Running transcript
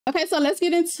Okay, so let's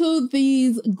get into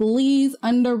these Glee's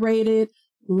underrated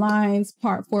lines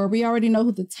part 4. We already know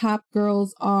who the top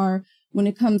girls are when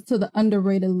it comes to the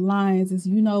underrated lines. As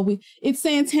you know, it's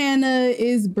Santana,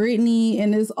 it's Brittany,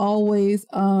 and it's always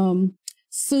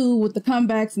Sue with the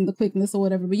comebacks and the quickness or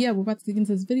whatever. But yeah, we're about to get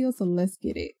into this video, so let's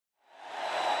get it.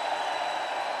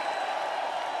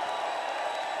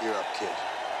 You're up, kid.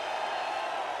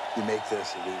 You make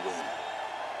this and we win.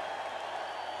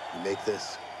 You make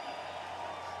this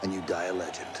and you die a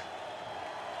legend.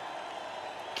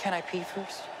 Can I pee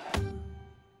first?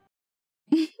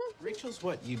 Rachel's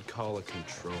what you'd call a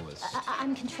controlist.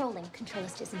 I'm controlling.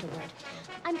 Controlist isn't a word.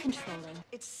 I'm controlling.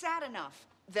 It's sad enough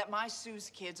that my Sue's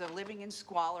kids are living in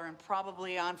squalor and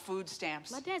probably on food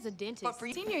stamps. My dad's a dentist. But for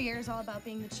senior year is all about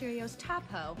being the Cheerios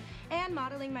top hoe and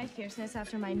modeling my fierceness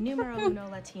after my numero uno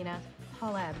Latina,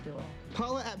 Paula Abdul.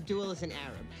 Paula Abdul is an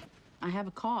Arab. I have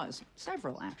a cause.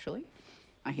 Several, actually.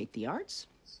 I hate the arts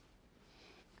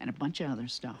and a bunch of other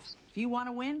stuff. If you want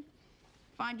to win,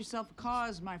 find yourself a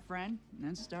cause, my friend, and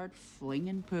then start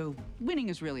flinging poo. Winning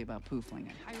is really about poo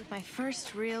flinging. My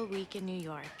first real week in New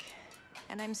York.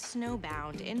 And I'm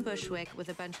snowbound in Bushwick with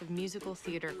a bunch of musical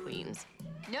theater queens.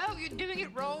 No, you're doing it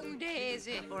wrong,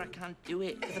 Daisy. Or I can't do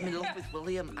it because I'm in love with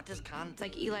William. I just can't. It's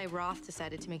like Eli Roth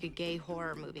decided to make a gay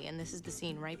horror movie, and this is the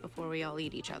scene right before we all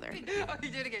eat each other. Oh,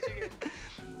 you did it again, you did it.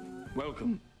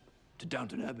 Welcome to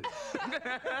Downton Abbey.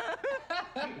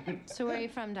 So where are you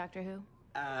from, Doctor Who?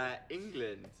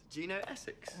 England. Do you know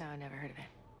Essex? No, I never heard of it.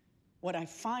 What I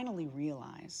finally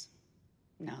realize,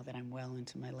 now that I'm well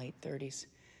into my late 30s,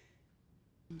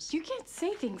 You can't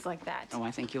say things like that. oh, I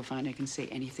think you'll find I can say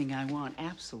anything I want.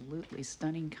 Absolutely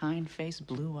stunning, kind-faced,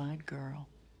 blue-eyed girl.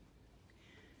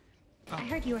 I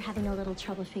heard you were having a little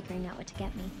trouble figuring out what to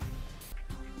get me.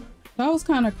 That was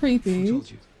kind of creepy. Who told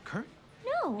you? Kurt?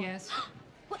 No. Yes.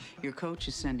 Your coach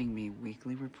is sending me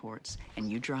weekly reports,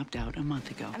 and you dropped out a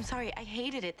month ago. I'm sorry, I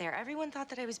hated it there. Everyone thought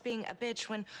that I was being a bitch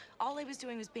when all I was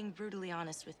doing was being brutally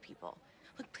honest with people.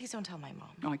 Look, please don't tell my mom.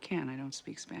 No, I can't. I don't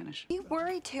speak Spanish. You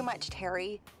worry too much,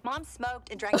 Terry. Mom smoked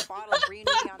and drank a bottle of green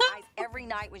tea on ice every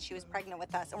night when she was pregnant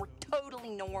with us, and we're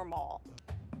totally normal.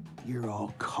 You're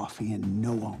all coffee and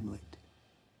no omelet.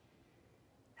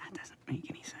 That doesn't make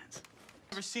any sense.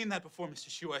 Never seen that before, Mr.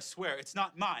 Shu, I swear. It's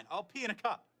not mine. I'll pee in a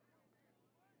cup.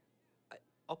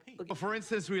 I'll pee. Well, for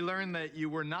instance, we learned that you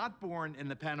were not born in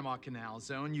the Panama Canal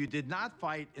Zone, you did not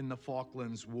fight in the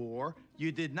Falklands War,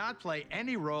 you did not play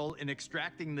any role in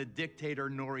extracting the dictator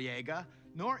Noriega,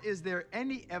 nor is there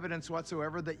any evidence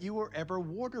whatsoever that you were ever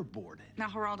waterboarded. Now,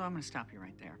 Geraldo, I'm gonna stop you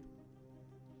right there.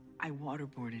 I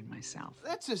waterboarded myself.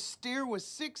 That's a steer with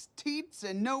 6 teats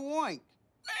and no oink.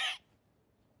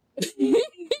 That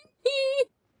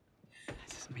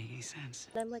doesn't make any sense.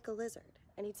 I'm like a lizard.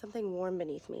 I need something warm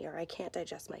beneath me or I can't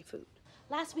digest my food.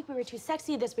 Last week we were too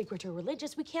sexy, this week we're too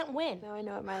religious. We can't win. Now I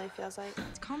know what Miley feels like.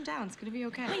 Calm down, it's gonna be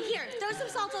okay. Wait, here, throw some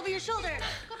salt over your shoulder.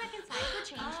 Go back inside, go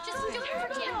change. Just do it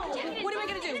for Jim. What am I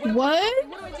gonna do? What?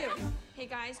 What do I do? Hey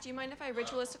guys, do you mind if I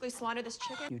ritualistically slaughter this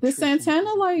chicken? Did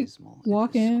Santana like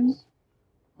walk in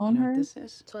on You know her? what this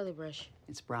is? Toilet brush.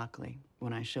 It's broccoli.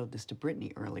 When I showed this to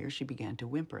Brittany earlier, she began to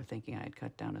whimper, thinking I had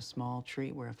cut down a small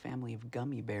tree where a family of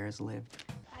gummy bears lived.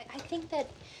 I think that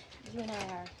you and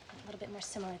I are a little bit more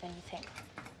similar than you think.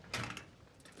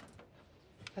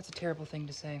 That's a terrible thing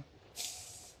to say.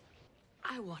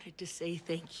 I wanted to say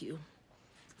thank you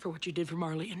for what you did for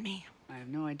Marley and me. I have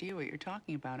no idea what you're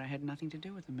talking about. I had nothing to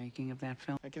do with the making of that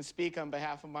film. I can speak on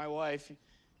behalf of my wife.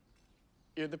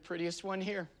 You're the prettiest one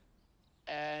here.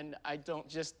 And I don't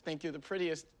just think you're the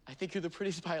prettiest, I think you're the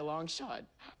prettiest by a long shot.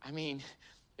 I mean,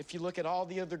 if you look at all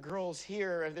the other girls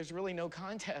here, there's really no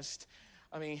contest.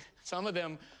 I mean, some of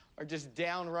them are just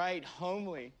downright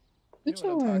homely. Sit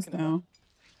your ass down.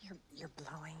 You're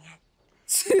blowing it.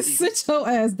 Sit your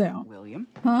ass down. William?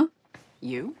 Huh?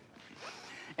 You?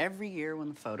 Every year when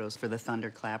the photos for the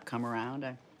Thunderclap come around,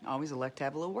 I always elect to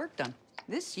have a little work done.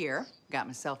 This year, got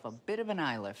myself a bit of an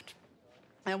eye lift.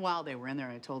 And while they were in there,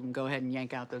 I told them, go ahead and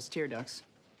yank out those tear ducts.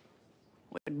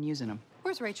 Wasn't using them.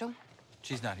 Where's Rachel?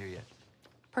 She's not here yet.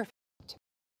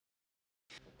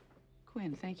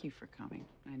 Quinn, thank you for coming.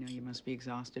 I know you must be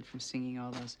exhausted from singing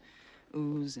all those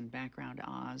oohs and background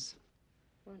ahs.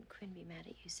 Won't Quinn be mad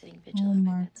at you sitting Oh vigilant?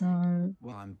 my god.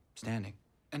 Well, I'm standing.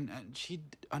 And she'd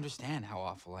understand how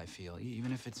awful I feel,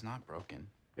 even if it's not broken.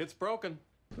 It's broken.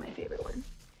 My favorite one.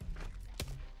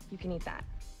 You can eat that.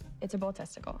 It's a bull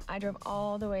testicle. I drove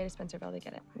all the way to Spencerville to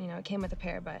get it. You know, it came with a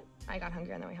pair, but I got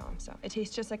hungry on the way home, so it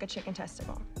tastes just like a chicken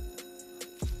testicle.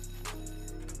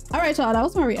 All right, y'all, that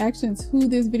was my reaction to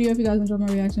this video. If you guys enjoyed my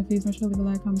reaction, please make sure to leave a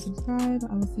like, comment, subscribe.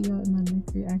 I will see y'all in my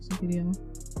next reaction video.